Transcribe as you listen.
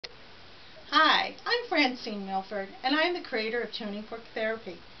Francine Milford, and I am the creator of Tuning Fork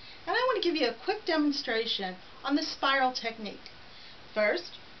Therapy. And I want to give you a quick demonstration on the spiral technique.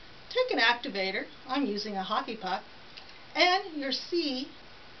 First, take an activator, I'm using a hockey puck, and your C256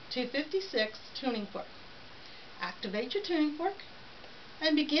 tuning fork. Activate your tuning fork,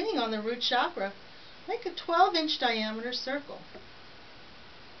 and beginning on the root chakra, make a 12-inch diameter circle.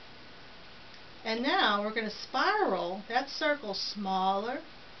 And now we're going to spiral that circle smaller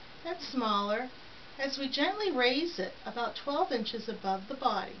and smaller as we gently raise it about 12 inches above the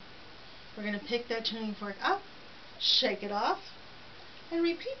body. We're going to pick that tuning fork up, shake it off, and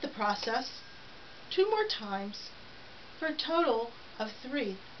repeat the process 2 more times for a total of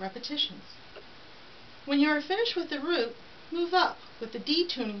 3 repetitions. When you are finished with the root, move up with the D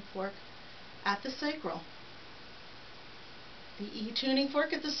tuning fork at the sacral, the E tuning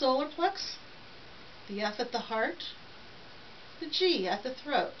fork at the solar plex, the F at the heart, the G at the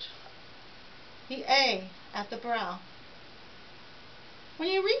throat, the A at the brow. When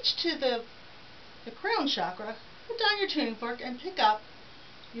you reach to the crown chakra, put down your tuning fork and pick up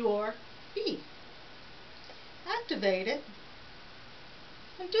your B. Activate it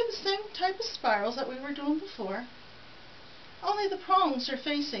and do the same type of spirals that we were doing before, only the prongs are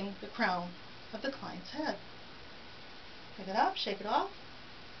facing the crown of the client's head. Pick it up, shake it off.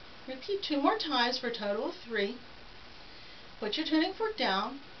 Repeat 2 more times for a total of 3. Put your tuning fork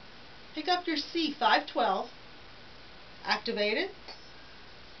down, pick up your C512, activate it,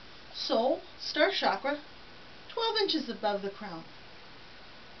 soul, star chakra, 12 inches above the crown.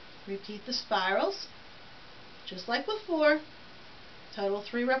 Repeat the spirals, just like before, total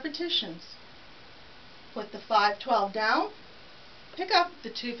 3 repetitions. Put the 512 down, pick up the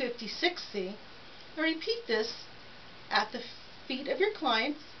 256C, and repeat this at the feet of your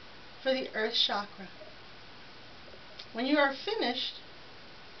clients for the earth chakra. When you are finished,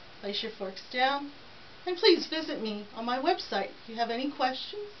 place your forks down, and please visit me on my website if you have any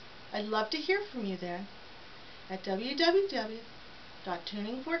questions. I'd love to hear from you there at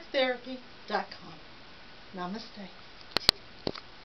www.tuningforktherapy.com. Namaste.